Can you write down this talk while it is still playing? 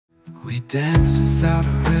We danced without a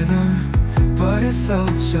rhythm, but it felt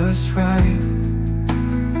just right.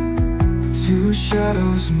 Two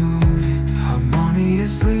shadows moving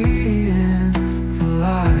harmoniously in the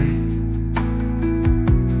light.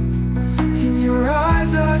 In your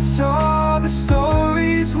eyes I saw the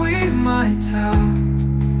stories we might tell,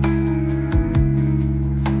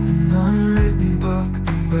 an unwritten book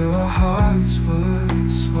where our hearts would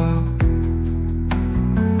swell.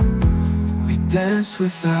 We danced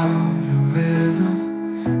without a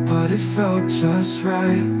rhythm, but it felt just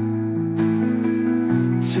right.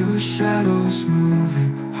 Two shadows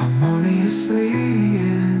moving harmoniously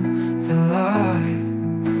in the light.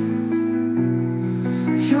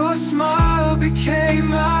 Your smile became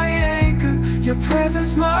my anchor, your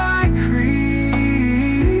presence my